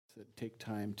that take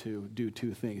time to do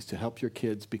two things: to help your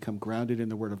kids become grounded in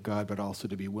the Word of God, but also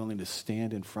to be willing to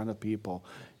stand in front of people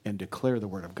and declare the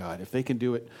Word of God. If they can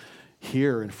do it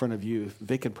here in front of you,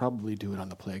 they can probably do it on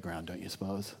the playground, don't you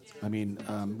suppose? I mean,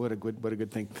 what a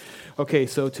good thing. Okay,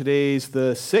 so today's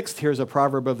the 6th. Here's a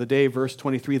proverb of the day, verse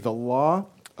 23. The law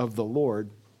of the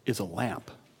Lord is a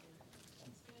lamp.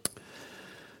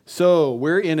 So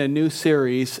we're in a new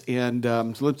series, and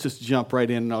so let's just jump right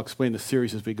in, and I'll explain the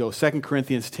series as we go. 2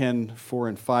 Corinthians 10, 4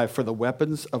 and 5. For the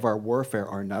weapons of our warfare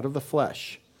are not of the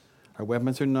flesh. Our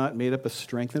weapons are not made up of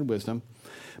strength and wisdom,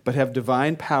 but have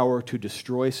divine power to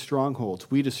destroy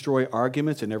strongholds. We destroy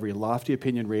arguments and every lofty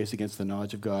opinion raised against the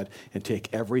knowledge of God, and take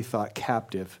every thought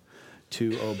captive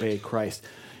to obey Christ.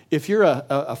 If you're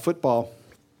a football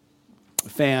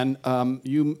fan,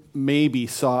 you maybe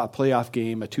saw a playoff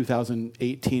game, a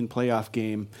 2018 playoff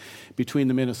game between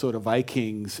the Minnesota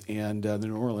Vikings and the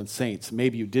New Orleans Saints.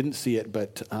 Maybe you didn't see it,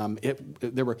 but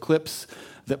there were clips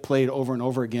that played over and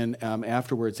over again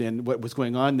afterwards. And what was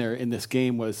going on there in this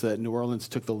game was that New Orleans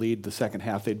took the lead the second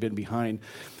half. They'd been behind,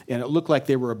 and it looked like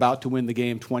they were about to win the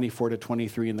game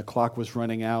 24-23, and the clock was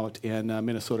running out, and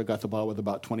Minnesota got the ball with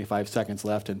about 25 seconds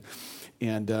left, and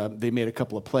they made a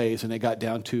couple of plays, and they got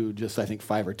down to just, I think,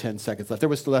 5 or 10 seconds left. There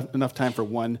was still enough time for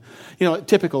one,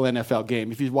 typical NFL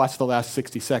game. If you watch the last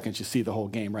 60 seconds, you see the whole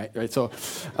game, right? So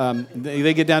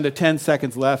they get down to 10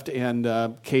 seconds left, and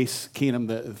Case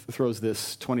Keenum throws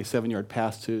this 27-yard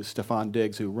pass to Stephon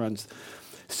Diggs, who runs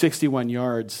 61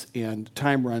 yards, and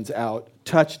time runs out.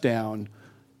 Touchdown,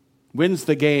 wins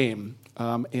the game,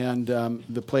 and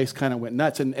the place kind of went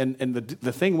nuts. And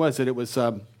the thing was that it was...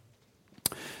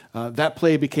 that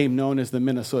play became known as the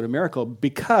Minnesota Miracle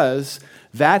because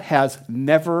that has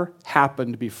never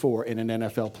happened before in an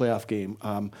NFL playoff game,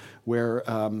 where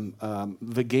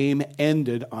the game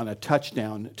ended on a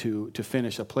touchdown to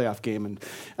finish a playoff game. And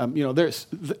have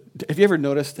you ever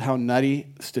noticed how nutty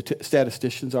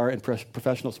statisticians are in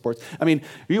professional sports? I mean,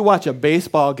 you watch a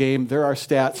baseball game, there are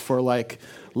stats for like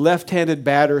left-handed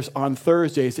batters on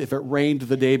Thursdays, if it rained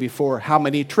the day before, how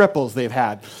many triples they've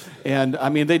had. And I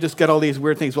mean, they just get all these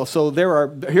weird things. Well, so there are,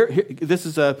 this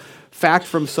is a fact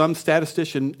from some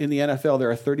statistician in the NFL. There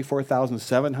are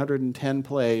 34,710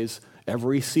 plays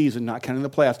every season, not counting the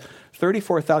playoffs.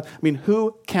 34,000. I mean,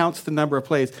 who counts the number of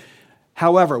plays?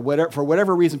 However, for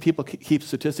whatever reason people keep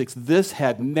statistics, this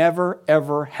had never,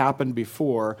 ever happened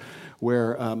before,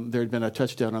 where there had been a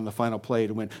touchdown on the final play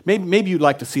to win. Maybe you'd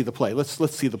like to see the play. Let's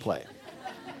see the play.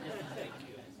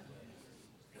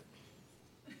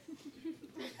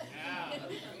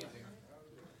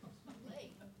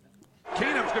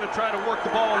 Keenum's going to try to work the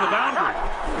ball on the boundary.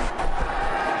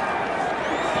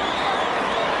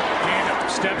 Keenum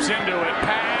steps into it.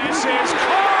 Pass is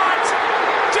caught.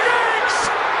 Diggs!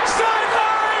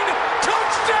 Sideline!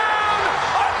 Touchdown!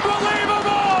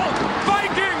 Unbelievable!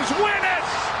 Vikings win it!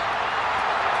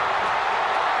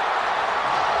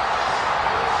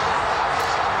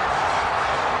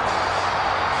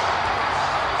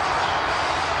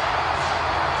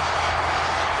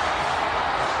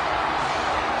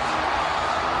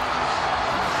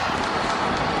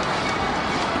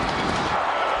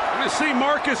 See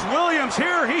Marcus Williams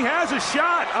here. He has a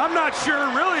shot. I'm not sure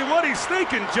really what he's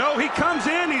thinking, Joe. He comes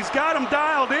in, he's got him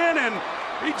dialed in, and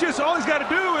all he's got to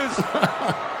do is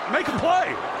make a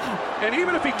play. And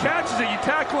even if he catches it, you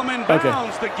tackle him in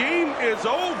bounds, The game is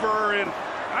over. And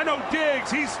I know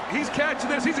Diggs, he's catching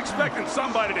this. He's expecting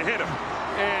somebody to hit him.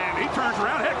 And he turns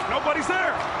around. Heck, nobody's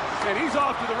there. And he's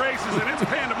off to the races, and it's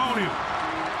pandemonium.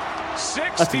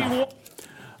 61.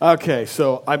 Okay,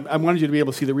 so I wanted you to be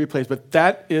able to see the replays, but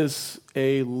that is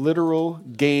a literal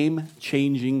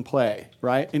game-changing play,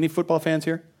 right? Any football fans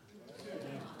here?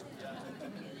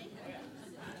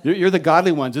 You're the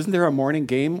godly ones. Isn't there a morning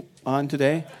game on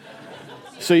today?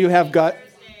 So you have got...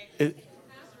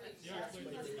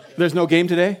 There's no game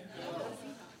today?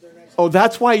 Oh,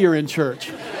 that's why you're in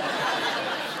church.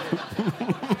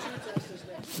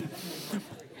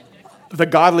 The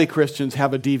godly Christians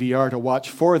have a DVR to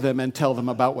watch for them and tell them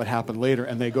about what happened later,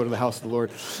 and they go to the house of the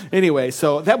Lord. Anyway,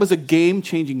 so that was a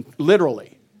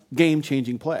literally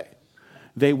game-changing play.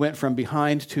 They went from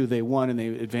behind to they won, and they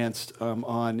advanced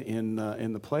on in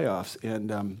the playoffs.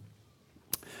 And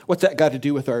what's that got to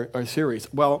do with our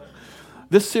series? Well,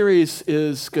 this series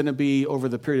is going to be over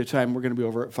the period of time. We're going to be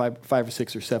over 5 or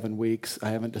 6 or 7 weeks.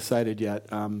 I haven't decided yet.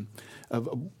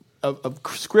 Of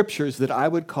scriptures that I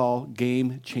would call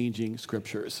game-changing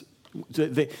scriptures.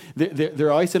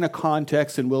 They're always in a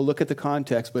context, and we'll look at the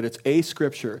context, but it's a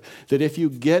scripture that if you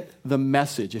get the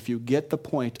message, if you get the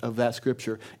point of that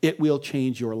scripture, it will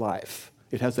change your life.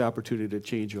 It has the opportunity to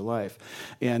change your life.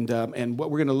 And what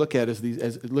we're going to look at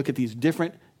is look at these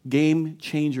different game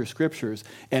changer scriptures.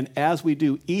 And as we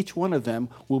do, each one of them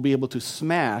will be able to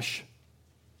smash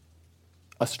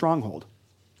a stronghold.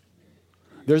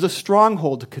 There's a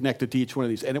stronghold connected to each one of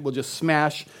these, and it will just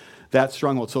smash that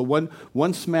stronghold. So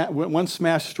one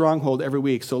smash stronghold every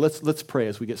week. So let's pray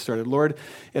as we get started. Lord,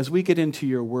 as we get into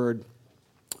your word,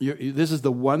 this is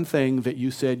the one thing that you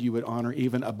said you would honor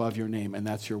even above your name, and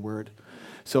that's your word.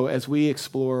 So as we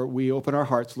explore, we open our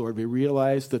hearts, Lord. We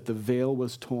realize that the veil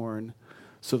was torn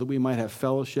so that we might have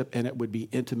fellowship, and it would be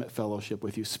intimate fellowship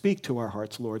with you. Speak to our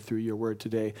hearts, Lord, through your word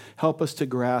today. Help us to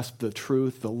grasp the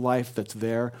truth, the life that's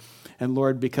there. And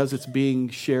Lord, because it's being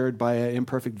shared by an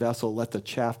imperfect vessel, let the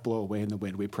chaff blow away in the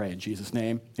wind, we pray in Jesus'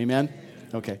 name. Amen?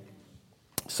 Okay.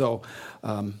 So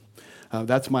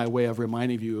that's my way of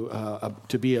reminding you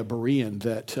to be a Berean,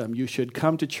 that you should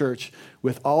come to church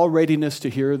with all readiness to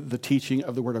hear the teaching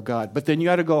of the Word of God. But then you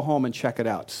got to go home and check it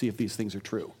out to see if these things are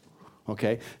true.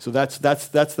 Okay, so that's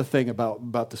the thing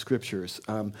about the scriptures.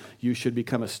 You should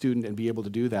become a student and be able to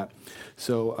do that.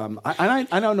 So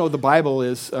I don't know. The Bible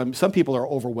is. Some people are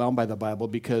overwhelmed by the Bible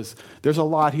because there's a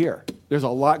lot here. There's a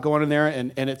lot going in there,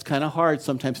 and it's kind of hard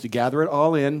sometimes to gather it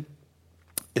all in.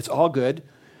 It's all good.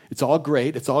 It's all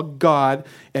great. It's all God,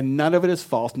 and none of it is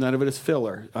false. None of it is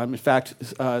filler. In fact,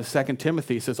 2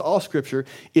 Timothy says all Scripture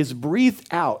is breathed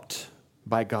out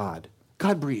by God.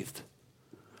 God breathed.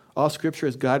 All Scripture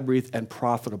is God-breathed and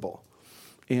profitable.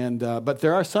 But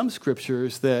there are some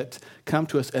Scriptures that come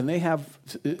to us, and they have,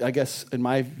 I guess, in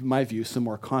my view, some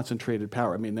more concentrated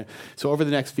power. I mean, so over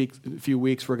the next few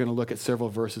weeks, we're going to look at several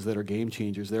verses that are game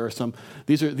changers. There are some.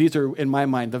 These are in my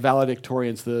mind the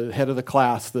valedictorians, the head of the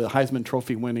class, the Heisman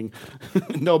Trophy winning,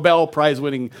 Nobel Prize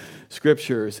winning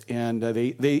Scriptures, and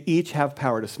they each have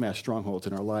power to smash strongholds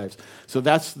in our lives. So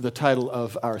that's the title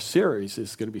of our series,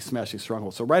 is going to be Smashing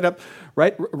Strongholds. So right up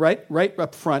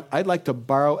front, I'd like to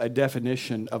borrow a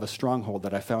definition of a stronghold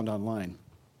that I found online.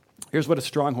 Here's what a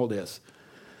stronghold is.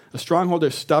 A stronghold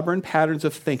is stubborn patterns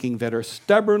of thinking that are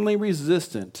stubbornly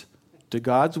resistant to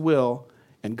God's will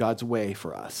and God's way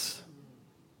for us.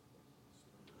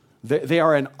 They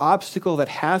are an obstacle that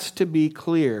has to be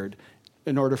cleared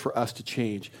in order for us to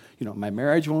change. You know, my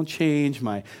marriage won't change,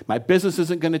 my business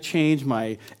isn't going to change,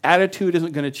 my attitude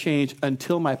isn't going to change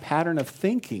until my pattern of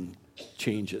thinking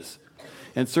changes.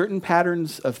 And certain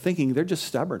patterns of thinking, they're just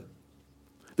stubborn.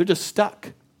 They're just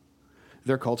stuck.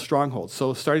 They're called strongholds.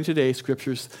 So starting today,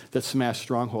 scriptures that smash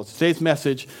strongholds. Today's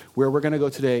message, where we're going to go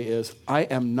today, is I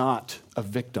am not a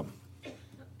victim.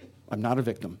 I'm not a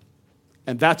victim.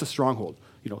 And that's a stronghold.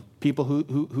 You know, people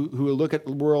who look at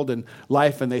the world and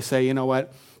life and they say, you know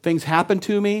what, things happen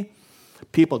to me,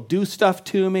 people do stuff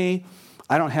to me,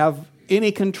 I don't have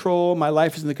any control, my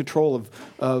life is in the control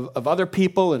of other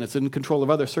people and it's in control of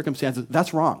other circumstances.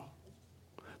 That's wrong.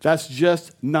 That's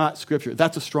just not Scripture.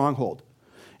 That's a stronghold.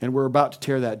 And we're about to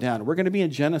tear that down. We're going to be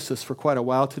in Genesis for quite a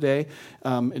while today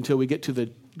until we get to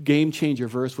the game changer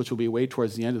verse, which will be way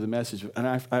towards the end of the message. And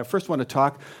I first want to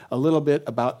talk a little bit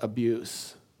about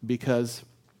abuse, because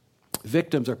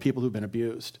victims are people who've been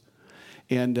abused.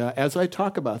 And as I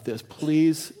talk about this,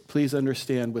 please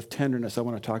understand with tenderness, I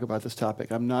want to talk about this topic.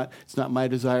 It's not my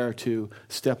desire to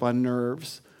step on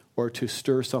nerves or to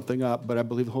stir something up, but I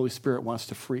believe the Holy Spirit wants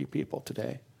to free people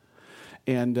today.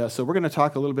 And so we're going to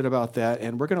talk a little bit about that,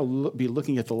 and we're going to be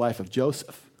looking at the life of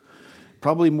Joseph.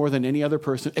 Probably more than any other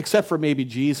person, except for maybe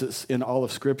Jesus in all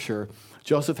of Scripture.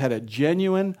 Joseph had a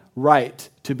genuine right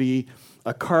to be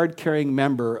a card-carrying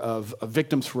member of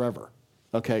Victims Forever,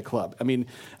 club. I mean,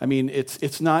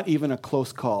 it's not even a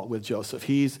close call with Joseph.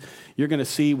 You're going to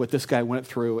see what this guy went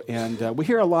through, and we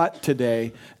hear a lot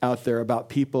today out there about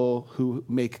people who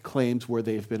make claims where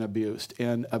they've been abused,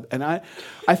 and I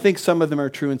think some of them are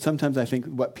true, and sometimes I think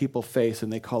what people face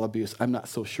and they call abuse, I'm not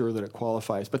so sure that it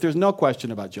qualifies. But there's no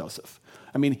question about Joseph.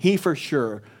 I mean, he for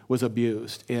sure was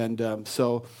abused, and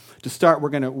so. To start, we're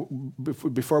going to,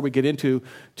 before we get into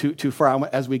too far,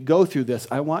 as we go through this,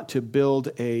 I want to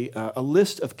build a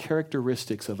list of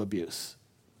characteristics of abuse.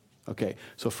 Okay,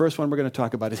 so first one we're going to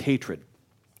talk about is hatred.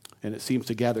 And it seems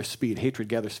to gather speed. Hatred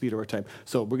gathers speed over time.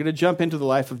 So we're going to jump into the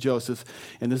life of Joseph,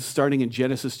 and this is starting in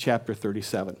Genesis chapter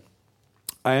 37.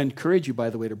 I encourage you, by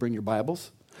the way, to bring your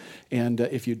Bibles. And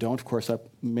if you don't, of course,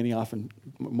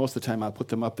 most of the time I'll put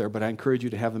them up there, but I encourage you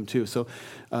to have them too. So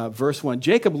verse 1,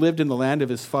 Jacob lived in the land of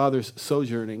his father's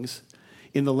sojournings,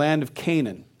 in the land of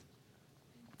Canaan.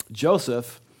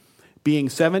 Joseph, being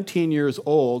 17 years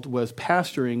old, was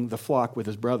pasturing the flock with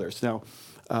his brothers. Now,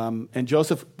 And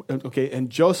Joseph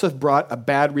brought a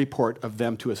bad report of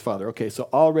them to his father. Okay, so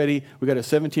already we got a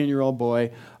 17-year-old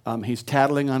boy. He's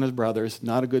tattling on his brothers.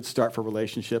 Not a good start for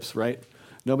relationships, right?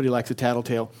 Nobody likes a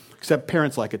tattletale, except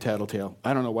parents like a tattletale.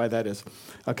 I don't know why that is.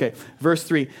 Okay, verse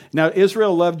 3. Now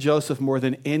Israel loved Joseph more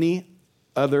than any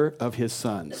other of his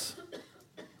sons,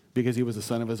 because he was the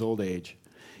son of his old age.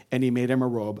 And he made him a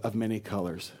robe of many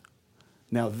colors.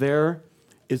 Now there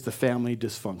is the family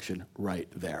dysfunction right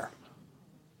there.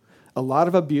 A lot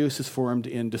of abuse is formed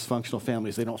in dysfunctional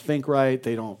families. They don't think right,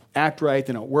 they don't act right,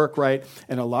 they don't work right,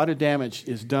 and a lot of damage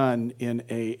is done in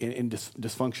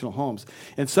dysfunctional homes.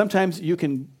 And sometimes you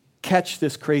can catch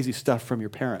this crazy stuff from your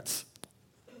parents.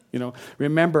 You know,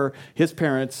 remember his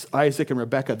parents, Isaac and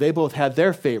Rebekah, they both had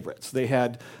their favorites. They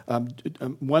had,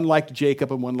 one liked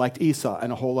Jacob and one liked Esau,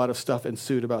 and a whole lot of stuff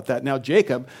ensued about that. Now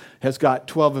Jacob has got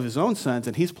 12 of his own sons,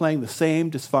 and he's playing the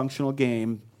same dysfunctional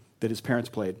game that his parents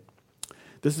played.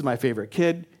 This is my favorite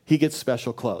kid. He gets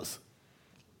special clothes.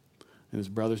 And his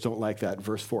brothers don't like that,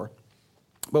 verse 4.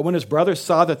 But when his brothers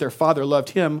saw that their father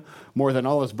loved him more than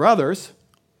all his brothers,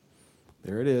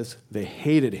 there it is, they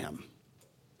hated him.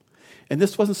 And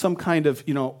this wasn't some kind of,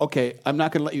 okay, I'm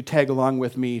not going to let you tag along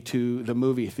with me to the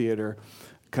movie theater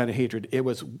kind of hatred. It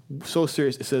was so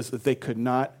serious, it says that they could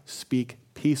not speak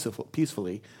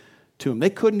peacefully to him. They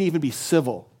couldn't even be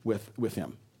civil with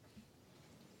him.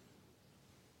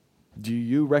 Do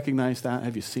you recognize that?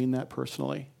 Have you seen that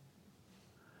personally?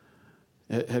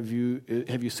 Have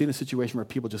you seen a situation where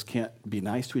people just can't be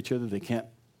nice to each other? They can't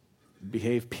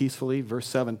behave peacefully? Verse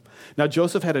 7. Now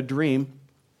Joseph had a dream,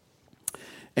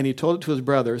 and he told it to his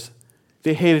brothers.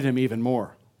 They hated him even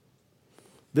more.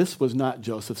 This was not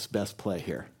Joseph's best play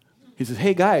here. He says,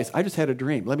 hey guys, I just had a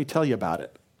dream. Let me tell you about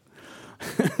it.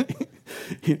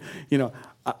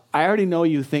 I already know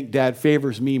you think Dad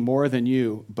favors me more than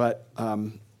you, but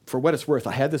for what it's worth,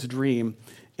 I had this dream,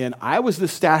 and I was the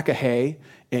stack of hay,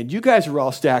 and you guys are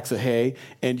all stacks of hay,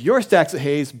 and your stacks of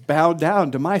hay bowed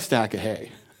down to my stack of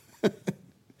hay.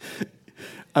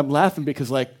 I'm laughing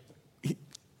because,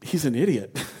 he's an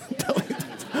idiot.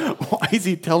 Why is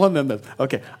he telling them this?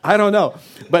 Okay, I don't know.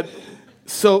 But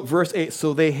so, verse 8,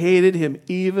 so they hated him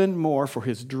even more for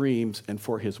his dreams and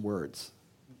for his words.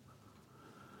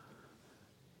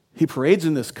 He parades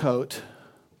in this coat.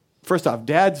 First off,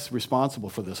 Dad's responsible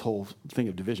for this whole thing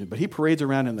of division, but he parades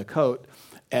around in the coat,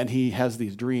 and he has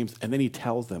these dreams, and then he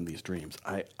tells them these dreams.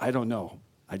 I don't know.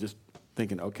 I just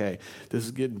thinking, okay, this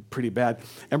is getting pretty bad.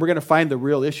 And we're going to find the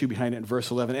real issue behind it in verse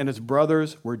 11. And his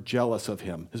brothers were jealous of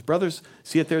him. His brothers,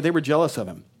 see it there? They were jealous of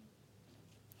him.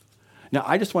 Now,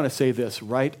 I just want to say this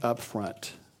right up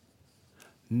front.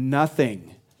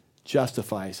 Nothing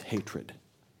justifies hatred.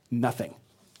 Nothing.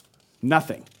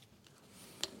 Nothing.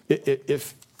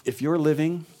 If you're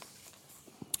living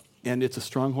and it's a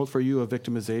stronghold for you of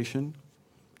victimization,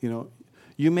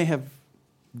 you may have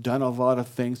done a lot of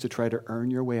things to try to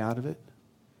earn your way out of it.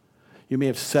 You may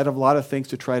have said a lot of things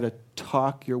to try to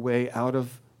talk your way out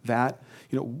of that.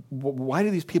 Why do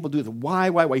these people do this? Why?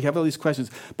 You have all these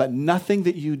questions, but nothing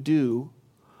that you do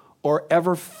or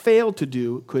ever failed to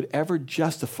do could ever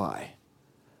justify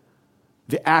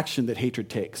the action that hatred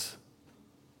takes.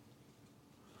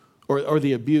 Or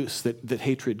the abuse that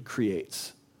hatred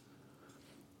creates.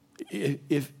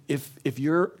 If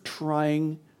you're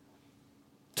trying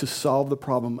to solve the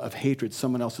problem of hatred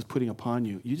someone else is putting upon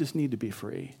you, you just need to be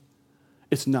free.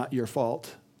 It's not your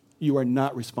fault. You are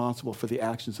not responsible for the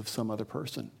actions of some other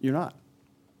person. You're not.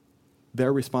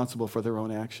 They're responsible for their own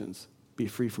actions. Be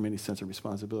free from any sense of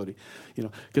responsibility.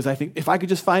 Because I think if I could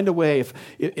just find a way,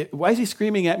 why is he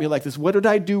screaming at me like this? What did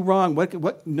I do wrong?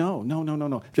 What?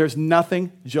 No. There's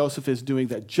nothing Joseph is doing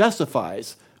that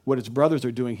justifies what his brothers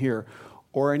are doing here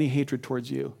or any hatred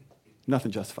towards you.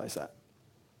 Nothing justifies that.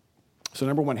 So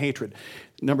number one, hatred.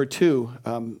 Number two,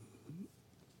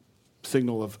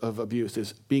 signal of abuse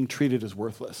is being treated as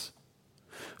worthless.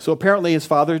 So apparently his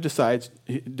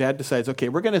dad decides, okay,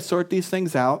 we're going to sort these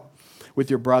things out with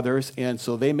your brothers, and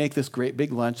so they make this great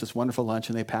big lunch, this wonderful lunch,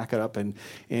 and they pack it up, and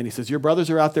he says, your brothers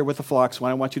are out there with the flocks, why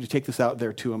don't I want you to take this out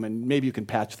there to them, and maybe you can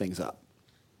patch things up.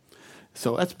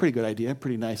 So that's a pretty good idea,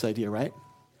 pretty nice idea, right?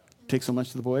 Take some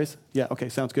lunch to the boys? Yeah, okay,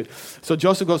 sounds good. So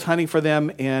Joseph goes hunting for them,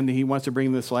 and he wants to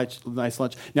bring them this nice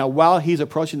lunch. Now, while he's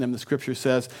approaching them, the scripture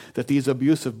says that these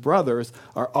abusive brothers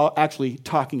are all actually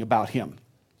talking about him.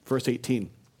 Verse 18.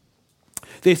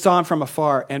 They saw him from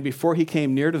afar, and before he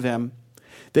came near to them,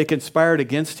 they conspired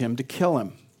against him to kill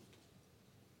him.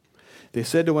 They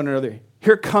said to one another,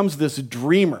 here comes this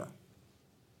dreamer.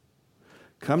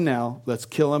 Come now, let's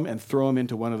kill him and throw him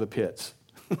into one of the pits.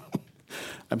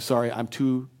 I'm sorry, I'm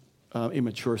too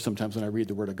immature sometimes when I read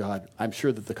the Word of God. I'm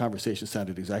sure that the conversation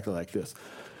sounded exactly like this.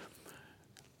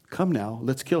 Come now,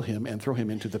 let's kill him and throw him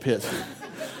into the pit.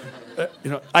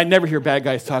 I never hear bad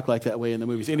guys talk like that way in the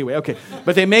movies. Anyway, okay.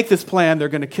 But they make this plan. They're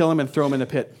going to kill him and throw him in the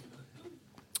pit.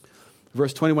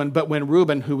 Verse 21, but when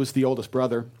Reuben, who was the oldest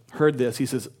brother, heard this, he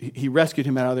says, he rescued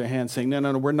him out of their hands, saying,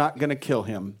 no, we're not going to kill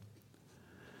him.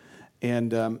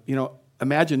 And,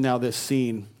 imagine now this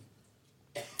scene.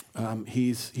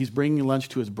 He's bringing lunch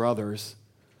to his brothers.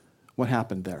 What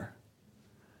happened there?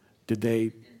 Did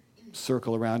they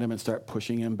circle around him and start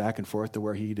pushing him back and forth to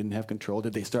where he didn't have control?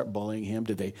 Did they start bullying him?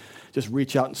 Did they just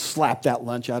reach out and slap that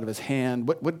lunch out of his hand?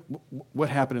 What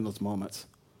happened in those moments?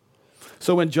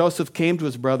 So when Joseph came to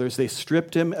his brothers, they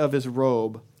stripped him of his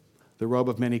robe, the robe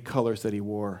of many colors that he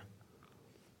wore.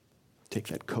 Take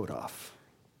that coat off.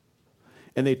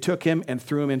 And they took him and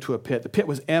threw him into a pit. The pit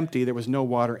was empty. There was no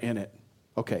water in it.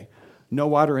 Okay, no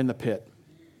water in the pit.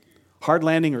 Hard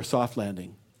landing or soft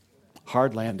landing?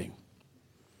 Hard landing.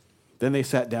 Then they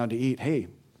sat down to eat. Hey,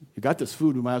 you got this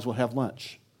food, we might as well have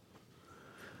lunch.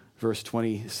 Verse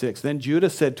 26, then Judah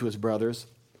said to his brothers,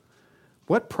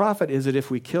 what profit is it if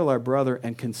we kill our brother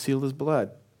and conceal his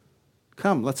blood?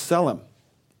 Come, let's sell him.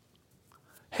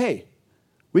 Hey,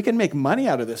 we can make money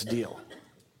out of this deal.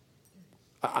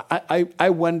 I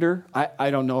wonder,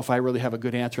 I don't know if I really have a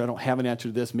good answer. I don't have an answer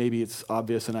to this. Maybe it's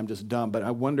obvious and I'm just dumb, but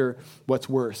I wonder what's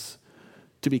worse,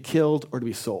 to be killed or to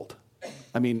be sold.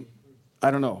 I mean, I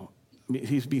don't know.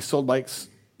 He's being sold like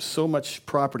so much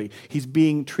property. He's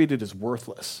being treated as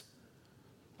worthless.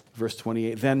 Verse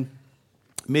 28, then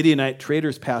Midianite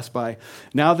traders passed by.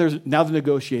 Now the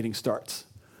negotiating starts.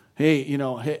 Hey,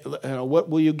 what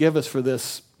will you give us for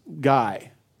this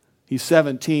guy? He's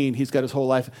 17. He's got his whole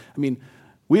life. I mean,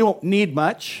 we don't need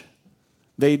much.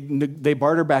 They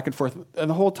barter back and forth. And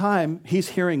the whole time, he's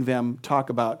hearing them talk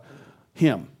about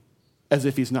him as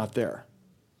if he's not there.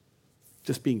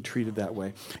 Just being treated that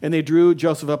way. And they drew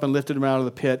Joseph up and lifted him out of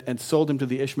the pit and sold him to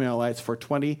the Ishmaelites for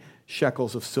 20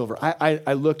 shekels of silver.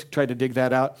 I looked, tried to dig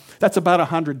that out. That's about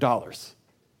 $100.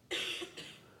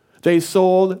 They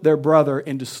sold their brother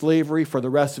into slavery for the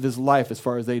rest of his life, as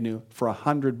far as they knew, for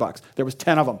 $100. There was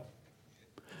 10 of them.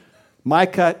 My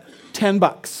cut,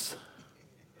 $10.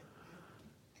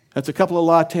 That's a couple of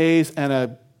lattes and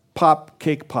a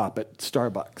cake pop at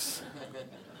Starbucks.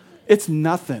 It's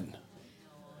nothing.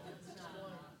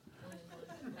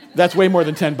 That's way more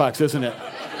than $10, isn't it?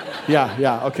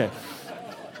 Yeah, okay.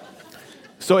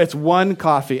 So it's one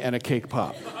coffee and a cake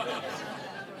pop.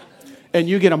 And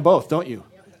you get them both, don't you?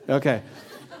 Okay.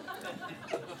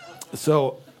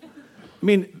 So,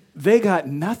 they got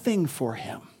nothing for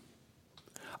him.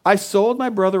 I sold my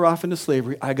brother off into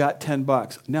slavery. I got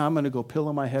 $10. Now I'm going to go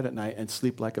pillow my head at night and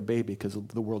sleep like a baby because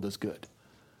the world is good.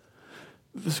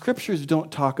 The scriptures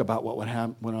don't talk about what went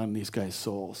on in these guys'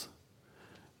 souls.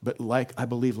 But I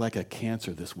believe like a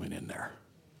cancer, this went in there.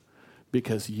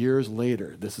 Because years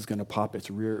later, this is going to pop it's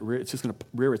just going to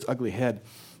rear its ugly head.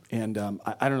 And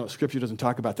I don't know, Scripture doesn't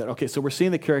talk about that. Okay, so we're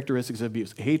seeing the characteristics of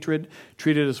abuse. Hatred,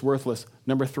 treated as worthless.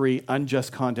 Number 3,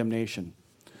 unjust condemnation.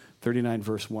 39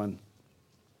 verse 1.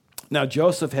 Now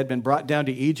Joseph had been brought down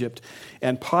to Egypt,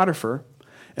 and Potiphar,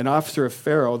 an officer of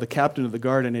Pharaoh, the captain of the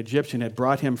guard, an Egyptian, had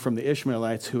brought him from the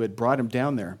Ishmaelites who had brought him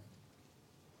down there.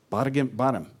 Bought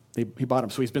him. He bought him.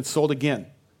 So he's been sold again.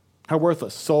 How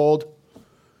worthless? Sold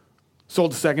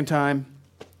the second time.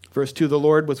 Verse 2, the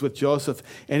Lord was with Joseph,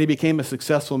 and he became a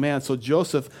successful man. So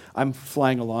Joseph, I'm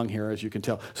flying along here, as you can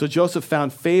tell. So Joseph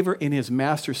found favor in his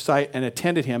master's sight and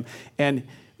attended him, and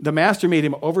the master made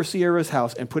him overseer of his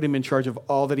house and put him in charge of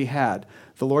all that he had.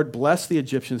 The Lord blessed the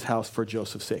Egyptian's house for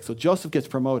Joseph's sake. So Joseph gets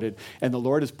promoted, and the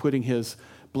Lord is putting his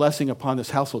blessing upon this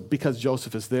household because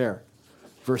Joseph is there.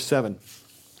 Verse 7.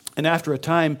 And after a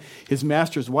time, his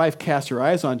master's wife cast her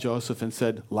eyes on Joseph and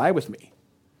said, lie with me.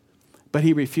 But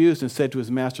he refused and said to his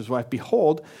master's wife,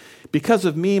 behold, because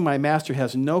of me, my master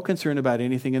has no concern about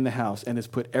anything in the house and has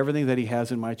put everything that he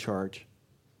has in my charge.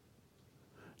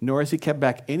 Nor has he kept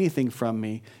back anything from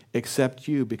me except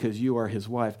you, because you are his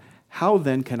wife. How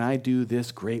then can I do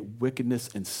this great wickedness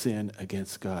and sin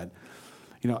against God?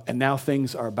 And now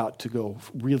things are about to go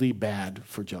really bad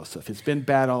for Joseph. It's been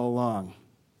bad all along.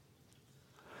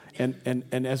 And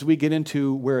as we get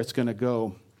into where it's going to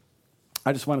go,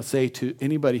 I just want to say to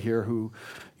anybody here who,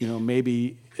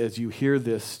 maybe as you hear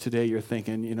this today, you're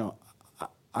thinking,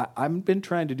 I've been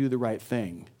trying to do the right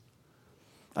thing.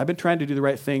 I've been trying to do the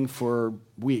right thing for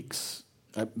weeks,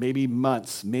 maybe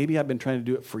months. Maybe I've been trying to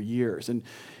do it for years. And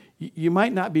you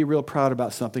might not be real proud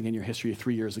about something in your history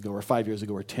 3 years ago or 5 years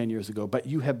ago or 10 years ago, but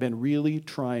you have been really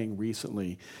trying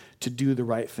recently to do the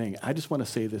right thing. I just want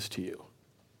to say this to you.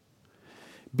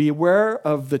 Beware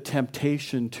of the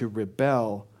temptation to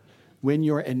rebel when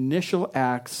your initial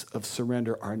acts of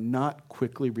surrender are not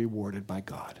quickly rewarded by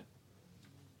God.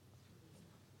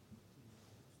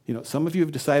 You know, some of you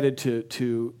have decided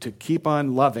to keep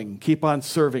on loving, keep on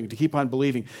serving, to keep on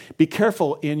believing. Be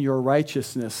careful in your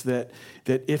righteousness that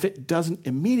if it doesn't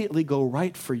immediately go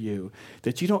right for you,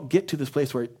 that you don't get to this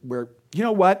place where you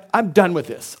know what, I'm done with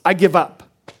this. I give up.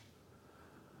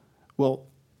 Well,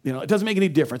 you know, it doesn't make any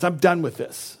difference. I'm done with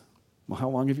this. Well, how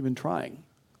long have you been trying?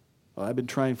 Well, I've been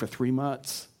trying for 3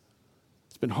 months.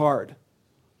 It's been hard.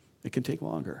 It can take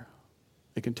longer.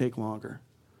 It can take longer.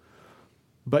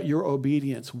 But your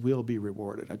obedience will be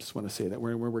rewarded. I just want to say that.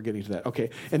 We're getting to that.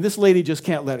 Okay, and this lady just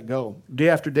can't let it go. Day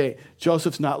after day,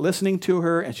 Joseph's not listening to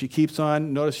her, and she keeps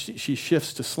on. Notice she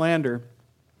shifts to slander.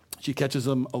 She catches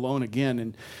him alone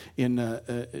again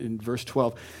in verse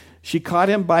 12. She caught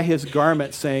him by his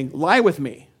garment, saying, "Lie with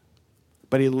me."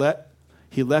 But he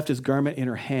left his garment in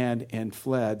her hand and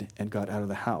fled and got out of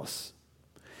the house.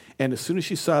 And as soon as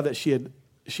she saw that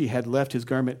he had left his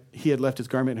garment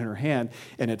in her hand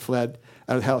and had fled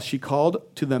out of the house, she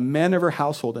called to the men of her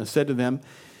household and said to them,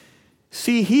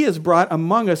 "See, he has brought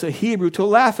among us a Hebrew to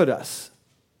laugh at us."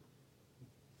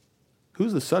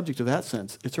 Who's the subject of that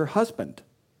sentence? It's her husband.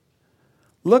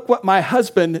 "Look what my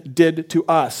husband did to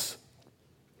us.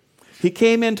 He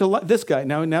came in to lie," this guy,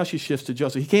 now she shifts to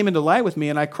Joseph. "He came in to lie with me,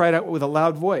 and I cried out with a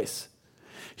loud voice."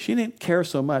 She didn't care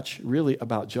so much really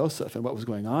about Joseph and what was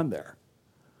going on there.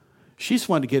 She just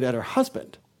wanted to get at her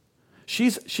husband.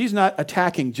 She's not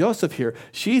attacking Joseph here.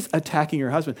 She's attacking her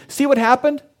husband. See what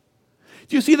happened?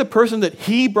 Do you see the person that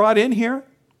he brought in here?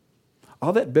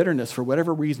 All that bitterness, for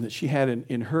whatever reason that she had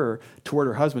in her toward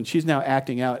her husband, she's now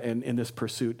acting out in this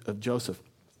pursuit of Joseph.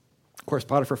 Of course,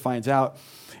 Potiphar finds out,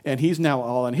 and he's now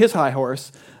all on his high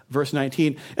horse. Verse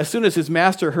 19, as soon as his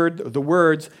master heard the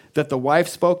words that the wife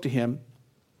spoke to him,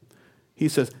 he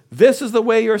says, "This is the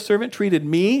way your servant treated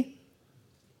me?"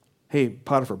 Hey,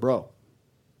 Potiphar, bro,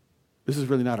 this is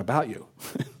really not about you.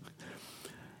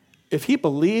 If he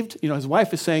believed, his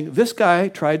wife is saying, this guy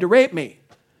tried to rape me.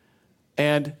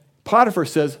 And Potiphar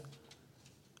says,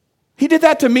 he did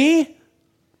that to me?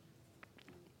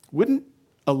 Wouldn't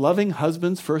a loving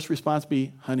husband's first response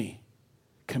be, honey,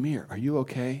 come here, are you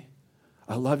okay?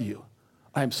 I love you.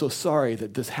 I am so sorry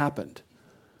that this happened.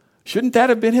 Shouldn't that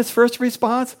have been his first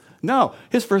response? No,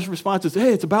 his first response is,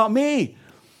 hey, it's about me.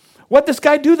 What this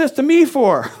guy do this to me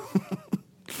for?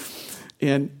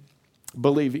 And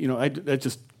believe, I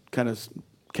just kind of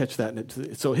catch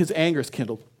that. So his anger is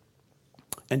kindled.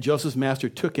 And Joseph's master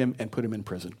took him and put him in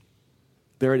prison.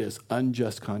 There it is,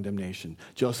 unjust condemnation.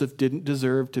 Joseph didn't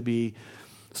deserve to be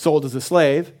sold as a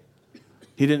slave.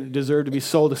 He didn't deserve to be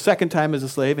sold a second time as a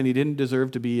slave, and he didn't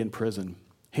deserve to be in prison.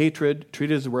 Hatred,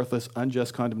 treated as worthless,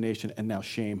 unjust condemnation, and now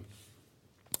shame.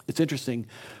 It's interesting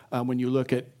when you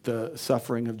look at the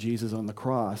suffering of Jesus on the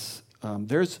cross.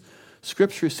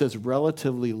 Scripture says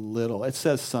relatively little. It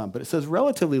says some, but it says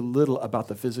relatively little about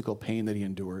the physical pain that he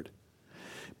endured.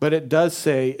 But it does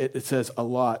say, it says a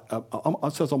lot.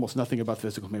 It says almost nothing about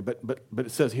physical pain, but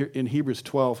it says here in Hebrews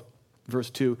 12, verse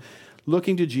 2,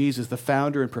 looking to Jesus, the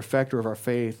founder and perfecter of our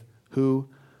faith, who,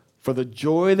 for the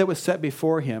joy that was set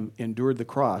before him, endured the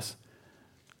cross,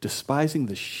 despising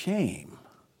the shame,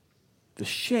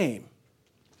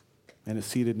 and is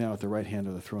seated now at the right hand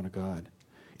of the throne of God.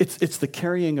 It's the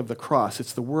carrying of the cross.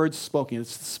 It's the words spoken.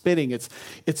 It's the spitting. It's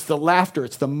the laughter.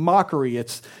 It's the mockery.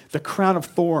 It's the crown of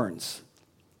thorns.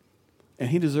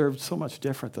 And he deserved so much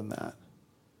different than that.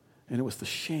 And it was the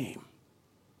shame.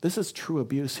 This is true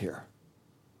abuse here.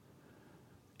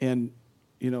 And,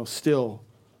 still,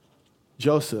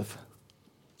 Joseph,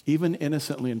 even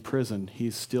innocently in prison,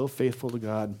 he's still faithful to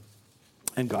God.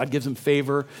 And God gives him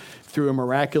favor through a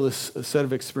miraculous set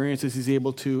of experiences. He's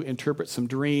able to interpret some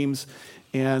dreams,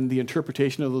 and the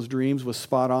interpretation of those dreams was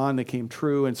spot on. They came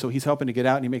true, and so he's helping to get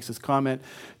out, and he makes this comment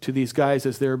to these guys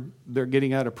as they're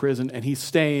getting out of prison, and he's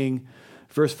staying.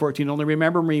 Verse 14, only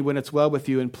remember me when it's well with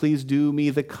you, and please do me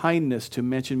the kindness to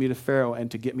mention me to Pharaoh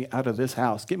and to get me out of this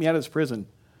house. Get me out of this prison.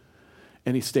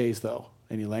 And he stays, though,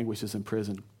 and he languishes in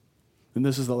prison. And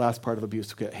this is the last part of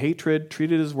abuse. Okay. Hatred,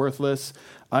 treated as worthless,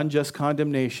 unjust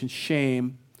condemnation,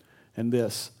 shame, and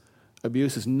this.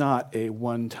 Abuse is not a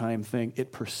one-time thing.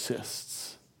 It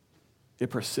persists. It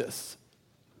persists.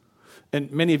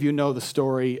 And many of you know the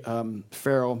story.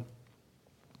 Pharaoh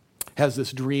has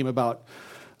this dream about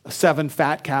 7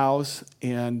 fat cows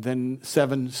and then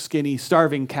 7 skinny,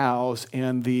 starving cows,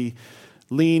 and the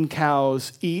lean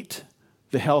cows eat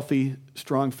the healthy,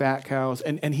 strong, fat cows.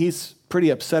 And he's pretty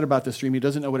upset about this dream. He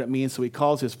doesn't know what it means, so he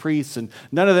calls his priests, and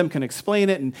none of them can explain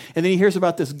it. And then he hears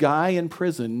about this guy in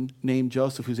prison named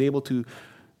Joseph who's able to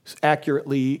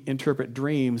accurately interpret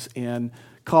dreams, and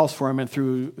calls for him. And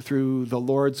through the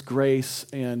Lord's grace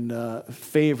and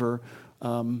favor,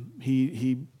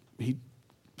 he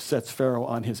sets Pharaoh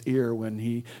on his ear when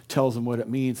he tells him what it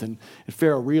means. And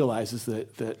Pharaoh realizes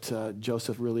that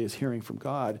Joseph really is hearing from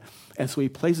God. And so he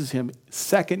places him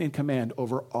second in command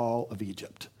over all of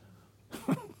Egypt.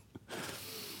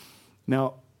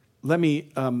 Now, let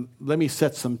me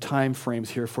set some time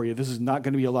frames here for you. This is not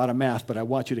going to be a lot of math, but I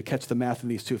want you to catch the math in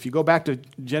these two. If you go back to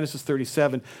Genesis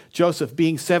 37, Joseph,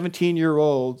 being 7 years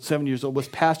old, was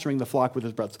pasturing the flock with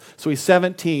his brothers. So he's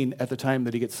 17 at the time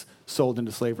that he gets sold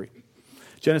into slavery.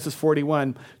 Genesis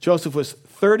 41, Joseph was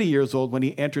 30 years old when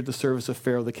he entered the service of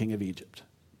Pharaoh, the king of Egypt.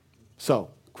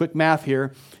 So, quick math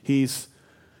here. It's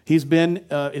been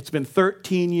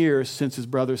 13 years since his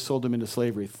brothers sold him into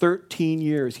slavery. 13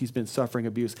 years he's been suffering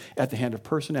abuse at the hand of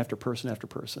person after person after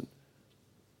person.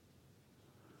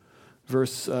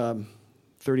 Verse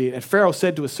 38, and Pharaoh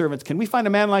said to his servants, "Can we find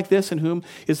a man like this in whom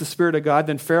is the Spirit of God?"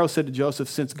 Then Pharaoh said to Joseph,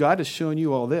 "Since God has shown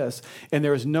you all this, and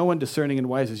there is no one discerning and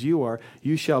wise as you are,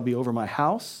 you shall be over my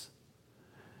house,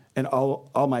 and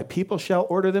all my people shall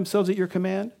order themselves at your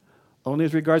command. Only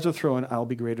as regards the throne, I'll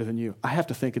be greater than you." I have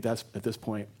to think at this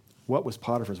point, what was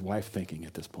Potiphar's wife thinking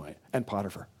at this point? And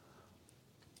Potiphar?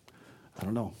 I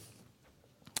don't know.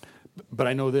 But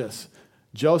I know this.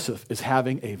 Joseph is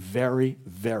having a very,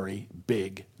 very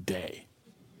big day.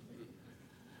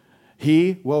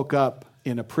 He woke up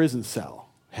in a prison cell.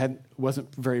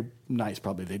 Wasn't very nice,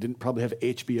 probably. They didn't probably have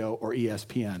HBO or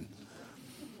ESPN.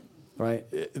 Right?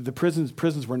 The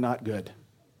prisons were not good.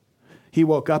 He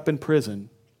woke up in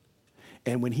prison,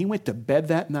 and when he went to bed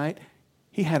that night,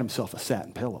 he had himself a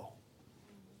satin pillow.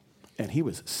 And he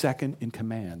was second in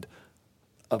command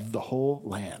of the whole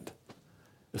land.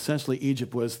 Essentially,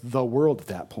 Egypt was the world at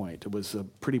that point. It was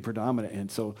pretty predominant. And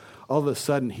so all of a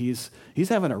sudden, he's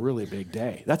having a really big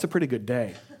day. That's a pretty good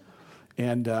day.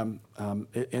 And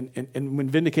when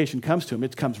vindication comes to him,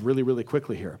 it comes really, really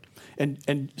quickly here.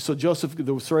 And so Joseph,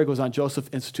 the story goes on, Joseph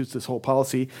institutes this whole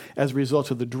policy. As a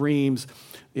result of the dreams,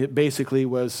 it basically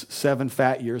was 7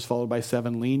 fat years followed by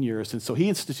 7 lean years. And so he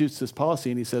institutes this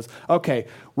policy and he says, okay,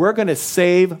 we're going to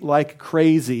save like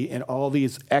crazy in all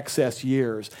these excess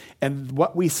years. And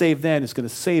what we save then is going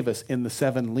to save us in the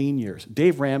 7 lean years.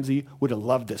 Dave Ramsey would have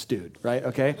loved this dude, right?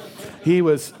 Okay? He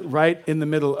was right in the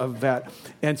middle of that.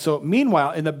 And so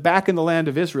meanwhile, back in the land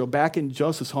of Israel, back in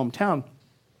Joseph's hometown,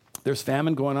 there's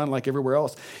famine going on like everywhere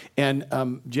else. And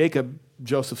Jacob,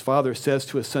 Joseph's father, says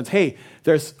to his sons, hey,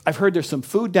 I've heard there's some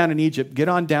food down in Egypt. Get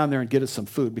on down there and get us some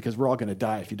food because we're all going to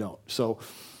die if you don't. So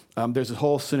there's a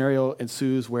whole scenario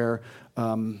ensues where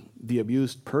the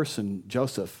abused person,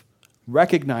 Joseph,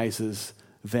 recognizes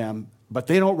them, but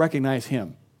they don't recognize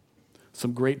him.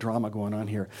 Some great drama going on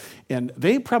here. And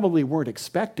they probably weren't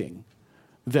expecting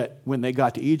that when they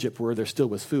got to Egypt, where there still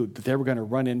was food, that they were going to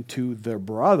run into their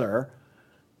brother,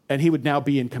 and he would now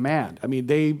be in command. I mean,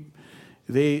 and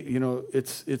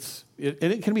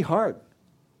it can be hard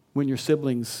when your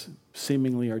siblings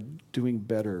seemingly are doing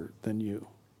better than you.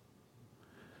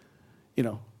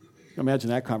 Imagine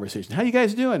that conversation. How you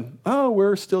guys doing? Oh,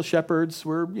 we're still shepherds.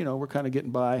 We're kind of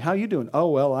getting by. How you doing? Oh,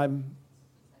 well, I'm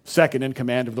second in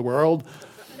command of the world.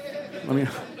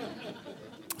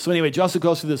 So anyway, Joseph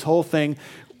goes through this whole thing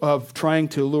of trying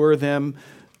to lure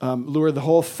the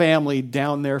whole family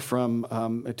down there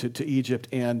to Egypt.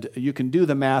 And you can do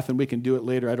the math, and we can do it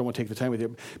later. I don't want to take the time with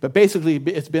you. But basically,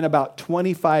 it's been about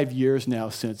 25 years now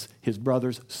since his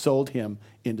brothers sold him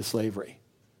into slavery.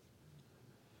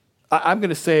 I'm going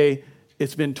to say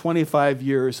it's been 25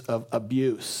 years of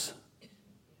abuse.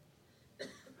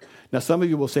 Now, some of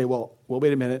you will say, well,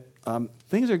 wait a minute.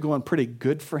 Things are going pretty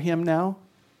good for him now.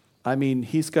 I mean,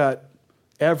 he's got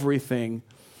everything.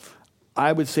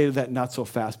 I would say that not so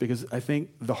fast, because I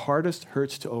think the hardest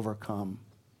hurts to overcome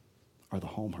are the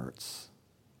home hurts.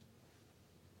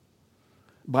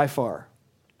 By far.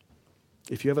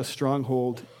 If you have a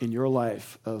stronghold in your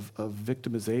life of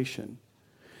victimization,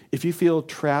 if you feel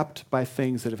trapped by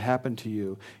things that have happened to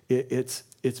you, it's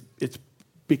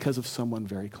because of someone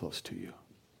very close to you.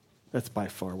 That's by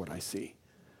far what I see.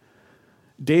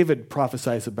 David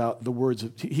prophesies about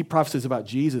he prophesies about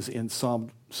Jesus in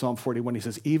Psalm 41. He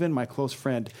says, even my close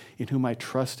friend in whom I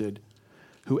trusted,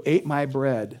 who ate my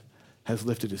bread, has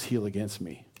lifted his heel against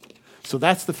me. So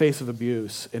that's the face of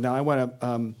abuse. And now I want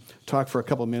to talk for a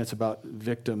couple of minutes about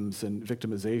victims and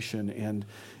victimization, and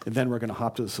then we're going to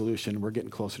hop to the solution. We're getting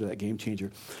closer to that game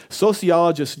changer.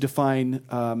 Sociologists define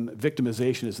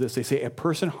victimization as this. They say a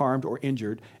person harmed or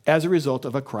injured as a result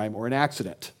of a crime or an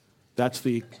accident. That's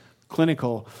the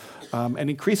clinical. And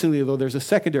increasingly, though, there's a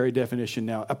secondary definition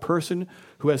now. A person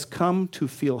who has come to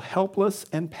feel helpless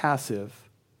and passive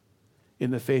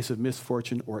in the face of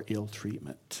misfortune or ill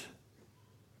treatment.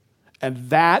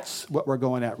 And that's what we're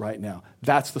going at right now.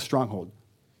 That's the stronghold.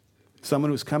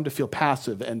 Someone who's come to feel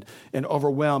passive and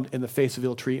overwhelmed in the face of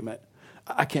ill treatment.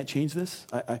 I can't change this.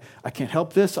 I can't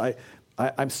help this.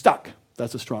 I'm stuck.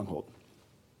 That's a stronghold.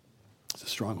 It's a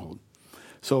stronghold.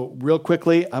 So real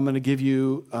quickly, I'm going to give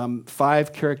you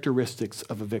 5 characteristics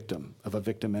of a victim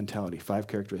mentality. 5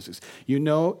 characteristics. You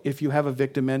know if you have a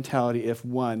victim mentality if,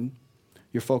 1,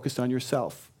 you're focused on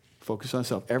yourself. Focus on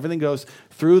self. Everything goes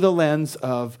through the lens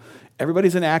of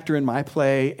everybody's an actor in my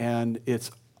play, and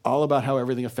it's all about how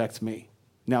everything affects me.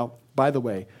 Now, by the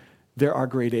way, there are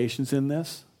gradations in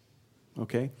this,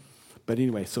 okay? But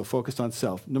anyway, so focused on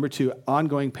self. Number 2,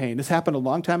 ongoing pain. This happened a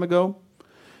long time ago,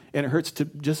 and it hurts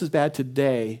just as bad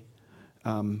today,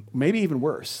 maybe even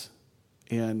worse,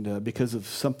 and because of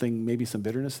something, maybe some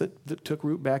bitterness that took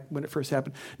root back when it first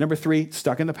happened. Number 3,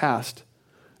 stuck in the past.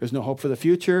 There's no hope for the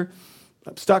future.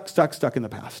 I'm stuck in the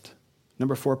past.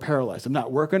 Number 4, paralyzed. I'm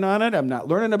not working on it. I'm not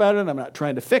learning about it. I'm not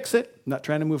trying to fix it. I'm not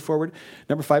trying to move forward.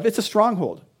 Number 5, it's a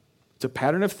stronghold. It's a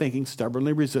pattern of thinking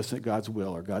stubbornly resistant God's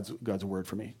will or God's word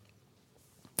for me.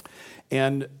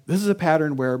 And this is a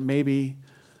pattern where maybe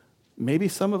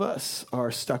some of us are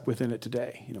stuck within it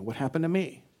today. You know, what happened to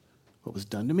me? What was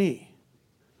done to me?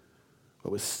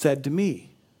 What was said to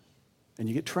me? And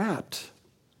you get trapped.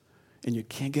 And you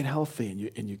can't get healthy,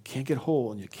 and you can't get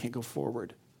whole, and you can't go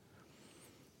forward.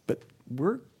 But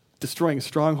we're destroying a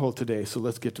stronghold today, so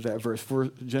let's get to that verse.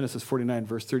 Genesis 49,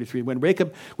 verse 33.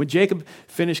 When Jacob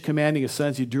finished commanding his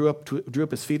sons, he drew up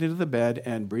his feet into the bed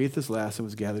and breathed his last and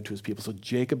was gathered to his people. So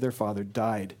Jacob, their father,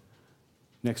 died.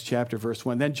 Next chapter, verse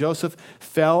 1. Then Joseph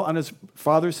fell on his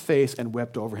father's face and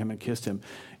wept over him and kissed him.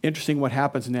 Interesting what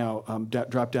happens now.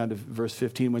 Drop down to verse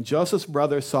 15. When Joseph's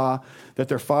brothers saw that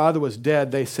their father was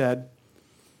dead, they said,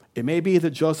 "It may be that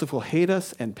Joseph will hate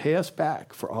us and pay us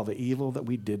back for all the evil that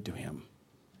we did to him."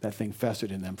 That thing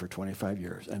festered in them for 25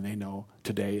 years, and they know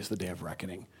today is the day of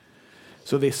reckoning.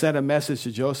 So they sent a message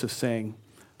to Joseph saying,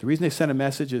 the reason they sent a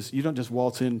message is you don't just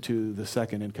waltz into the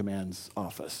second in command's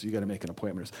office. You got to make an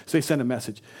appointment. So they sent a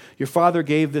message. Your father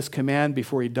gave this command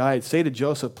before he died. Say to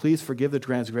Joseph, please forgive the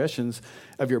transgressions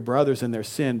of your brothers and their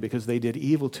sin because they did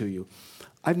evil to you.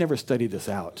 I've never studied this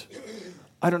out.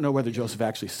 I don't know whether Joseph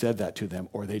actually said that to them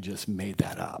or they just made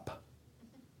that up.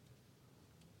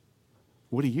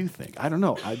 What do you think? I don't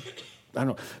know. I don't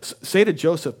know. Say to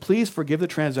Joseph, please forgive the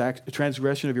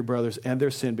transgression of your brothers and their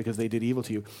sin because they did evil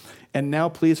to you. And now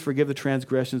please forgive the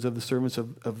transgressions of the servants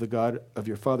of the God of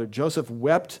your father. Joseph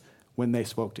wept when they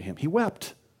spoke to him. He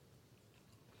wept.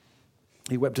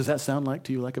 He wept. Does that sound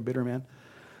to you like a bitter man?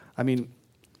 I mean,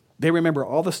 they remember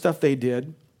all the stuff they did.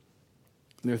 And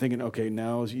they're thinking, okay,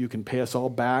 now you can pay us all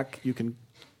back. You can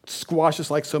squash us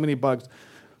like so many bugs.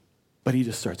 But he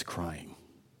just starts crying.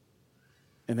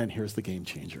 And then here's the game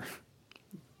changer.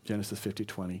 Genesis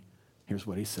 50:20. Here's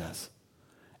what he says.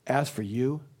 As for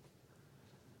you,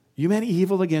 you meant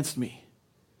evil against me,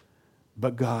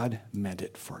 but God meant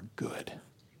it for good.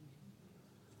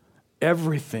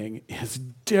 Everything is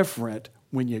different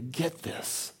when you get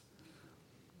this.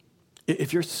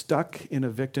 If you're stuck in a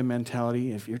victim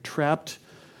mentality, if you're trapped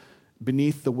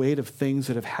beneath the weight of things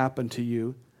that have happened to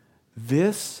you,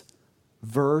 this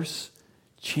verse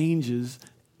changes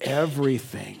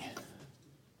everything.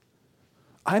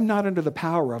 I'm not under the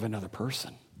power of another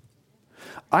person.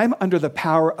 I'm under the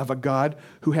power of a God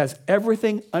who has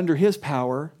everything under his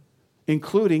power,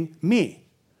 including me,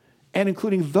 and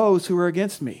including those who are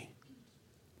against me.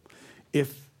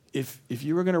 If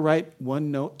you were going to write one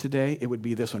note today, it would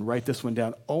be this one. Write this one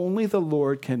down. Only the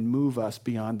Lord can move us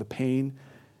beyond the pain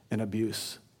and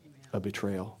abuse of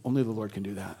betrayal. Only the Lord can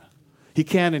do that. He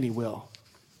can and he will.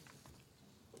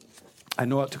 I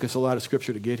know it took us a lot of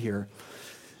scripture to get here,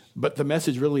 but the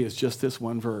message really is just this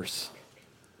one verse.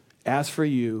 As for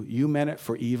you, you meant it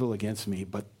for evil against me,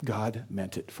 but God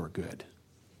meant it for good.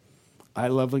 I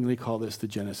lovingly call this the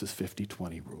Genesis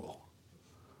 50-20 rule.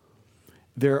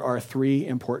 There are 3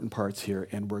 important parts here,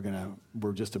 and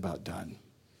we're just about done.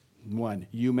 1,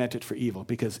 you meant it for evil,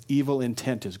 because evil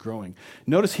intent is growing.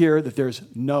 Notice here that there's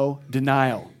no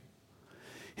denial.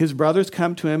 His brothers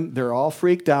come to him. They're all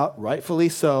freaked out, rightfully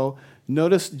so.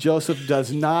 Notice Joseph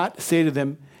does not say to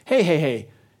them, hey,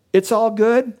 It's all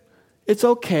good. It's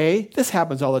okay. This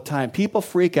happens all the time. People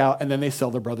freak out and then they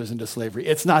sell their brothers into slavery.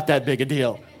 It's not that big a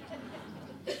deal.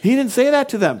 He didn't say that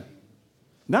to them.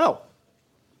 No.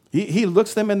 He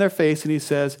looks them in their face and he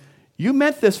says, you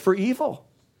meant this for evil.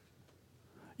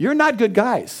 You're not good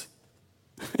guys.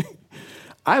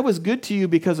 I was good to you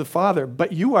because of Father,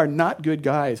 but you are not good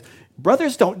guys.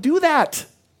 Brothers don't do that.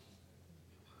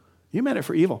 You meant it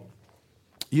for evil.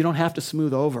 You don't have to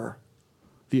smooth over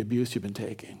the abuse you've been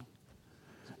taking.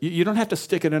 You don't have to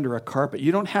stick it under a carpet.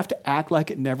 You don't have to act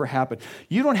like it never happened.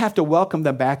 You don't have to welcome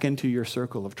them back into your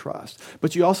circle of trust.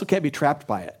 But you also can't be trapped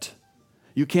by it.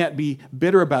 You can't be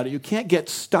bitter about it. You can't get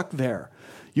stuck there.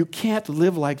 You can't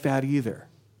live like that either.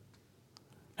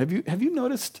 Have you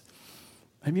noticed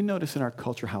in our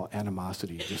culture how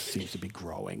animosity just seems to be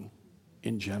growing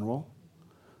in general?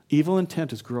 Evil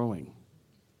intent is growing.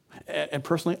 And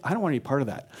personally, I don't want any part of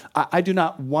that. I do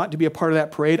not want to be a part of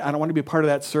that parade. I don't want to be a part of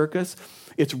that circus.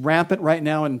 It's rampant right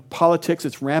now in politics.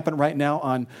 It's rampant right now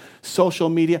on social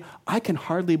media. I can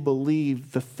hardly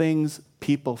believe the things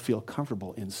people feel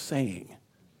comfortable in saying.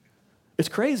 It's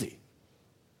crazy.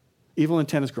 Evil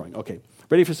intent is growing. Okay,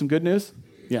 ready for some good news?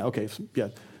 Yeah, okay, yeah.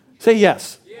 Say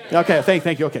yes. Okay,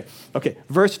 thank you, okay.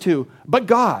 Verse 2, but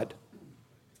God.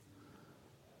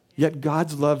 Yet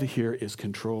God's love here is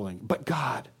controlling. But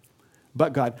God.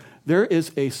 There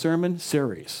is a sermon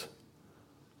series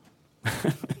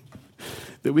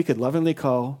that we could lovingly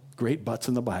call Great Butts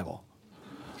in the Bible.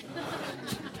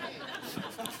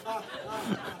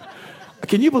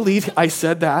 Can you believe I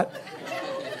said that?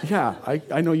 Yeah,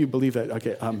 I know you believe that.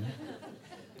 Okay.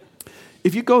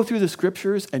 If you go through the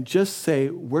scriptures and just say,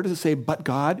 where does it say, but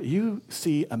God? You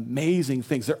see amazing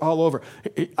things. They're all over.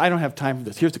 I don't have time for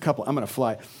this. Here's a couple. I'm going to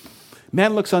fly.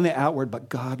 Man looks on the outward, but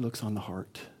God looks on the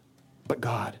heart. But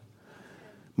God.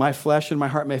 My flesh and my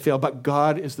heart may fail, but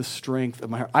God is the strength of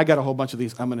my heart. I got a whole bunch of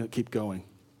these. I'm going to keep going.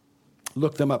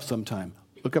 Look them up sometime.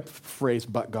 Look up the phrase,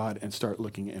 but God, and start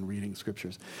looking and reading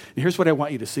scriptures. And here's what I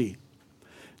want you to see.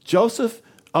 Joseph,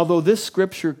 although this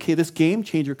scripture, this game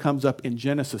changer comes up in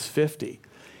Genesis 50,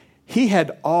 he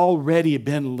had already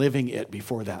been living it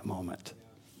before that moment.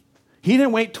 He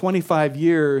didn't wait 25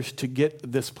 years to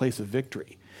get this place of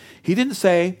victory. He didn't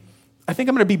say, I think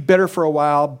I'm going to be bitter for a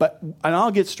while, and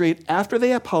I'll get straight after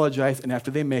they apologize and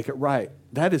after they make it right.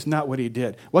 That is not what he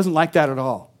did. It wasn't like that at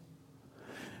all.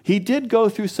 He did go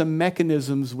through some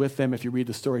mechanisms with them, if you read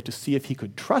the story, to see if he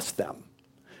could trust them.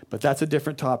 But that's a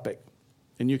different topic.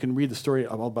 And you can read the story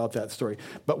all about that story.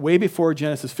 But way before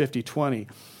Genesis 50:20,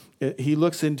 he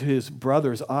looks into his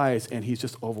brother's eyes and he's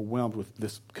just overwhelmed with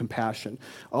this compassion.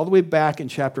 All the way back in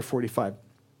chapter 45,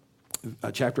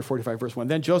 verse 1.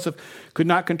 Then Joseph could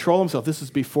not control himself. This is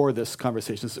before this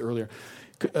conversation. This is earlier.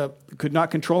 Could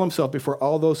not control himself before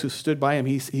all those who stood by him.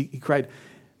 He cried,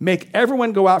 make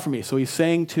everyone go out from me. So he's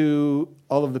saying to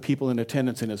all of the people in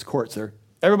attendance in his courts there,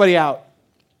 everybody out.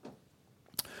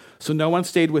 So no one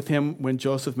stayed with him when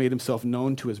Joseph made himself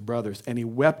known to his brothers, and he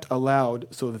wept aloud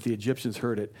so that the Egyptians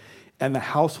heard it. And the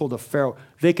household of Pharaoh,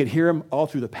 they could hear him all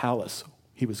through the palace.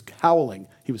 He was howling.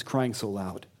 He was crying so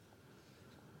loud.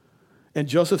 And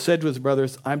Joseph said to his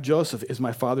brothers, I'm Joseph. Is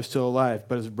my father still alive?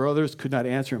 But his brothers could not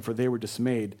answer him, for they were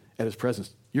dismayed at his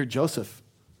presence. You're Joseph.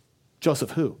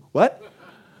 Joseph who? What?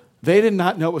 They did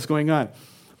not know what was going on.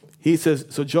 He says,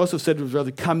 so Joseph said to his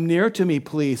brother, come near to me,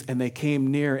 please. And they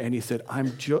came near, and he said,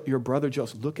 I'm your brother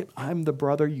Joseph. I'm the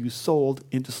brother you sold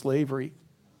into slavery.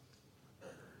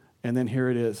 And then here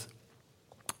it is,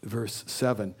 verse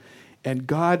 7. And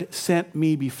God sent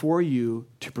me before you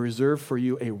to preserve for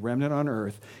you a remnant on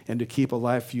earth and to keep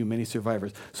alive for you many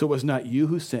survivors. So it was not you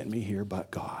who sent me here,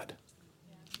 but God.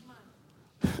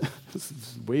 This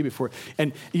is way before.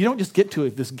 And you don't just get to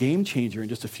this game changer in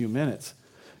just a few minutes.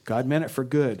 God meant it for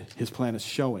good. His plan is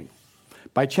showing.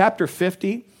 By chapter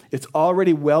 50, it's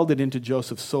already welded into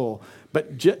Joseph's soul.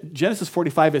 But Genesis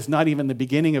 45 is not even the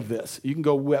beginning of this. You can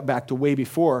go back to way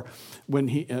before,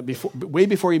 way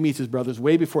before he meets his brothers,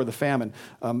 way before the famine.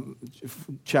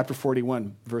 Chapter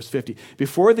 41, verse 50.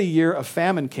 Before the year of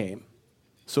famine came,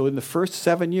 so in the first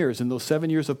 7 years, in those 7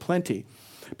 years of plenty,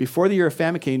 before the year of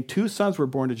famine came, 2 sons were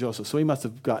born to Joseph. So he must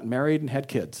have gotten married and had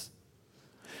kids.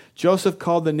 Joseph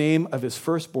called the name of his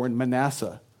firstborn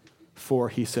Manasseh, for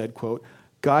he said, quote,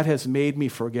 God has made me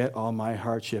forget all my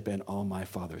hardship and all my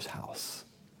father's house.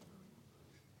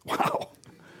 Wow.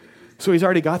 So he's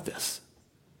already got this.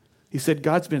 He said,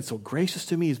 God's been so gracious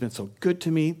to me. He's been so good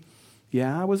to me.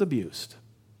 Yeah, I was abused.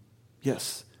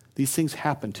 Yes, these things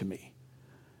happened to me.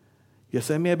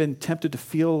 Yes, I may have been tempted to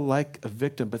feel like a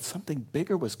victim, but something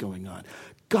bigger was going on.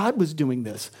 God was doing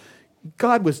this.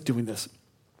 God was doing this.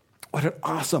 What an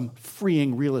awesome,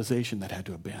 freeing realization that had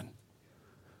to have been.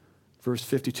 Verse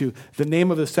 52, the name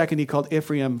of the second he called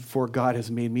Ephraim, for God has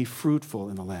made me fruitful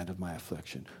in the land of my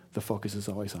affliction. The focus is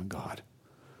always on God.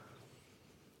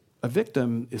 A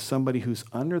victim is somebody who's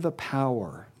under the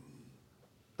power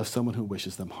of someone who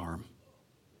wishes them harm.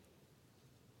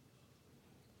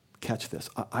 Catch this.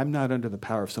 I'm not under the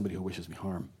power of somebody who wishes me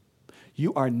harm.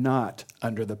 You are not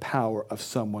under the power of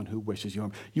someone who wishes you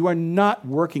harm. You are not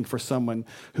working for someone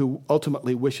who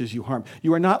ultimately wishes you harm.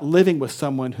 You are not living with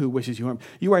someone who wishes you harm.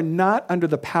 You are not under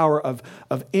the power of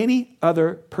any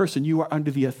other person. You are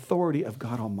under the authority of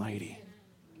God Almighty.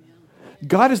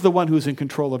 God is the one who is in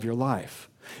control of your life.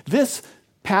 This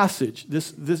passage,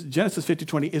 this Genesis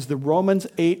 50:20, is the Romans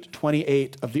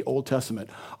 8:28 of the Old Testament.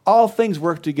 All things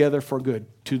work together for good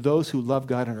to those who love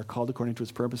God and are called according to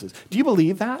his purposes. Do you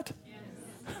believe that?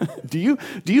 Do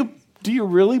you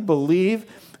really believe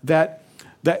that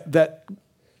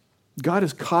God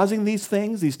is causing these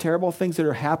things, these terrible things that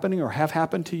are happening or have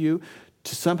happened to you,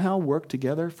 to somehow work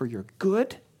together for your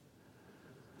good?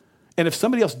 And if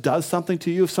somebody else does something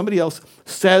to you, if somebody else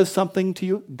says something to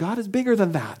you, God is bigger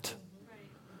than that.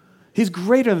 He's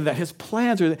greater than that. His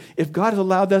plans are, if God has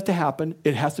allowed that to happen,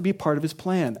 it has to be part of his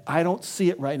plan. I don't see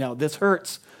it right now. This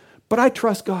hurts, but I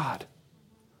trust God.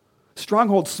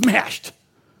 Stronghold smashed.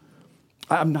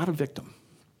 I'm not a victim.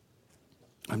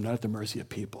 I'm not at the mercy of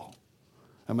people.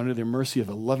 I'm under the mercy of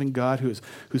a loving God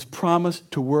who's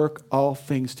promised to work all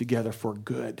things together for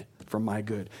good, for my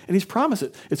good. And he's promised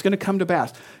it. It's going to come to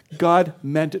pass. God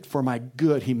meant it for my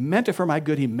good. He meant it for my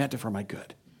good. He meant it for my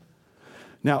good.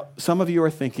 Now, some of you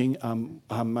are thinking,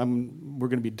 we're going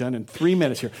to be done in 3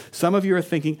 minutes here. Some of you are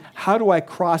thinking, how do I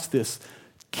cross this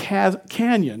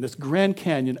canyon, this Grand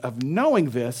Canyon of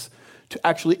knowing this to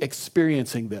actually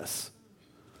experiencing this?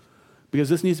 Because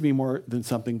this needs to be more than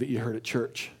something that you heard at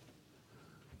church.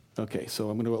 Okay, so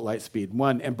I'm going to go at light speed.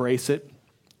 1, embrace it.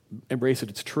 Embrace it,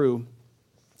 it's true.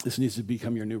 This needs to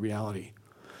become your new reality.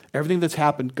 Everything that's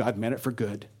happened, God meant it for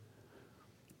good.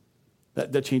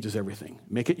 That changes everything.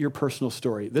 Make it your personal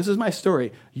story. This is my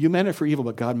story. You meant it for evil,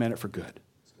 but God meant it for good.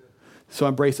 So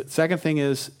embrace it. Second thing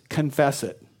is confess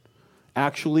it.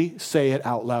 Actually say it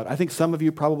out loud. I think some of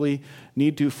you probably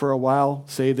need to, for a while,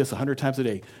 say this 100 times a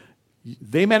day.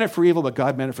 They meant it for evil, but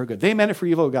God meant it for good. They meant it for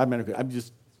evil, but God meant it for good.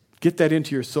 Just get that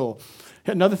into your soul.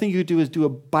 Another thing you do is do a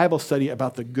Bible study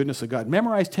about the goodness of God.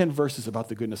 Memorize 10 verses about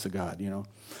the goodness of God,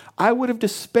 I would have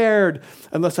despaired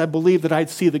unless I believed that I'd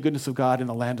see the goodness of God in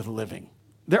the land of the living.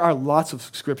 There are lots of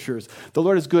scriptures. The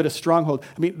Lord is good, a stronghold.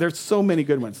 There's so many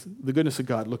good ones. The goodness of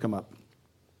God, look them up.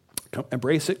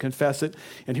 Embrace it, confess it,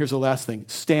 and here's the last thing.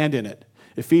 Stand in it.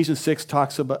 Ephesians 6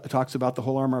 talks about the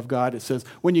whole armor of God. It says,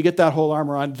 when you get that whole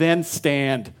armor on, then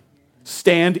stand.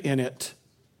 Stand in it.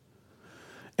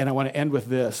 And I want to end with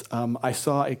this. I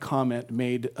saw a comment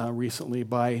made recently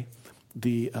by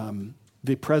the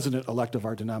president-elect of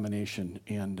our denomination,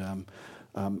 and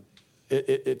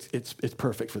it's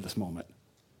perfect for this moment.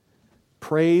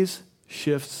 Praise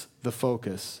shifts the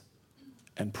focus,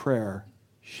 and prayer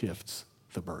shifts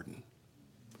the burden.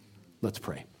 Let's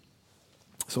pray.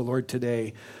 So, Lord,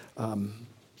 today,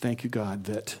 thank you, God,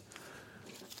 that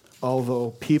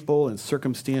although people and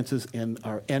circumstances and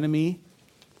our enemy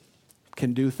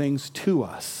can do things to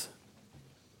us,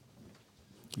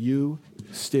 you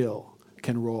still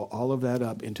can roll all of that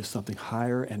up into something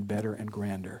higher and better and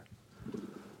grander.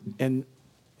 And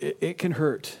it can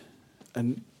hurt.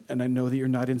 And I know that you're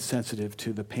not insensitive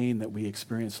to the pain that we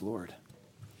experience, Lord.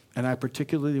 And I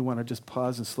particularly want to just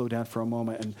pause and slow down for a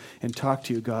moment and talk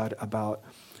to you, God, about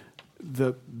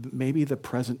maybe the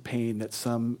present pain that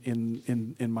some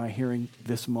in my hearing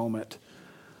this moment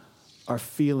are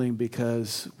feeling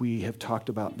because we have talked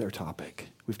about their topic.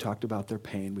 We've talked about their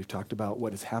pain. We've talked about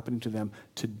what is happening to them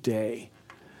today.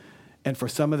 And for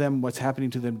some of them, what's happening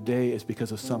to them today is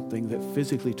because of something that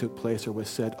physically took place or was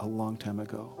said a long time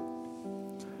ago.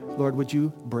 Lord, would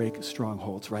you break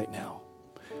strongholds right now?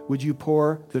 Would you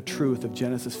pour the truth of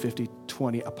Genesis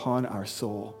 50:20 upon our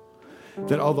soul?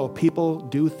 That although people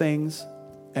do things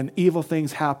and evil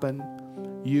things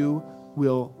happen, you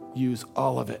will use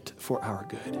all of it for our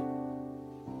good.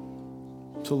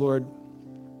 So, Lord,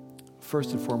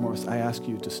 first and foremost, I ask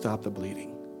you to stop the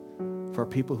bleeding. For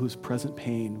people whose present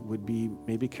pain would be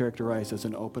maybe characterized as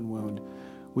an open wound,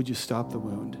 would you stop the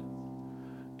wound?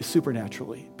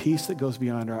 Supernaturally, peace that goes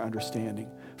beyond our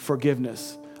understanding,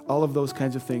 forgiveness, all of those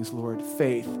kinds of things, Lord,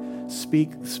 faith,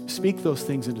 speak those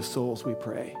things into souls, we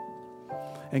pray.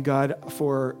 And God,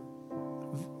 for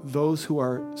those who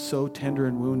are so tender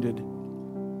and wounded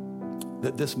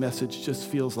that this message just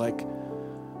feels like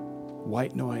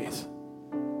white noise,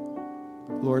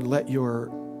 Lord, let your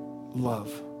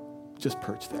love just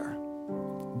perch there.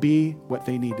 Be what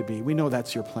they need to be. We know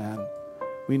that's your plan.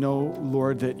 We know,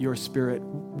 Lord, that your Spirit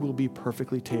will be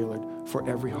perfectly tailored for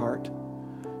every heart.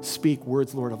 Speak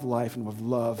words, Lord, of life and of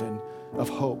love and of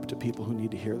hope to people who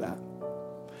need to hear that.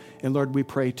 And Lord, we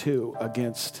pray too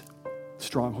against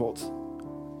strongholds.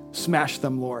 Smash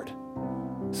them, Lord.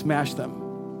 Smash them.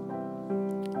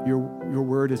 Your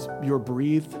word is your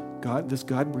breathed, God, this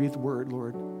God-breathed word,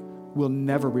 Lord, will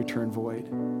never return void.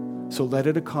 So let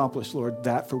it accomplish, Lord,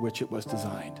 that for which it was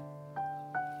designed.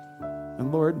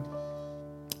 And Lord,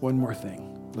 one more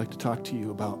thing. I'd like to talk to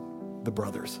you about the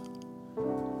brothers.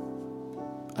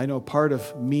 I know part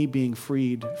of me being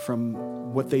freed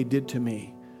from what they did to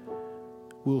me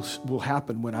will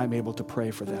happen when I'm able to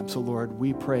pray for them. So Lord,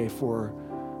 we pray for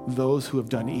those who have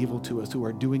done evil to us, who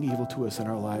are doing evil to us in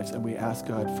our lives, and we ask,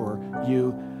 God, for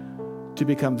you to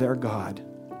become their God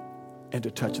and to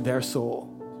touch their soul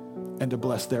and to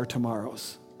bless their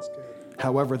tomorrows,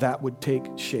 however that would take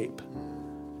shape.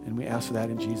 And we ask for that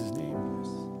in Jesus' name.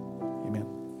 Amen.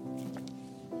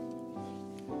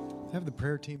 Have the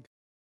prayer team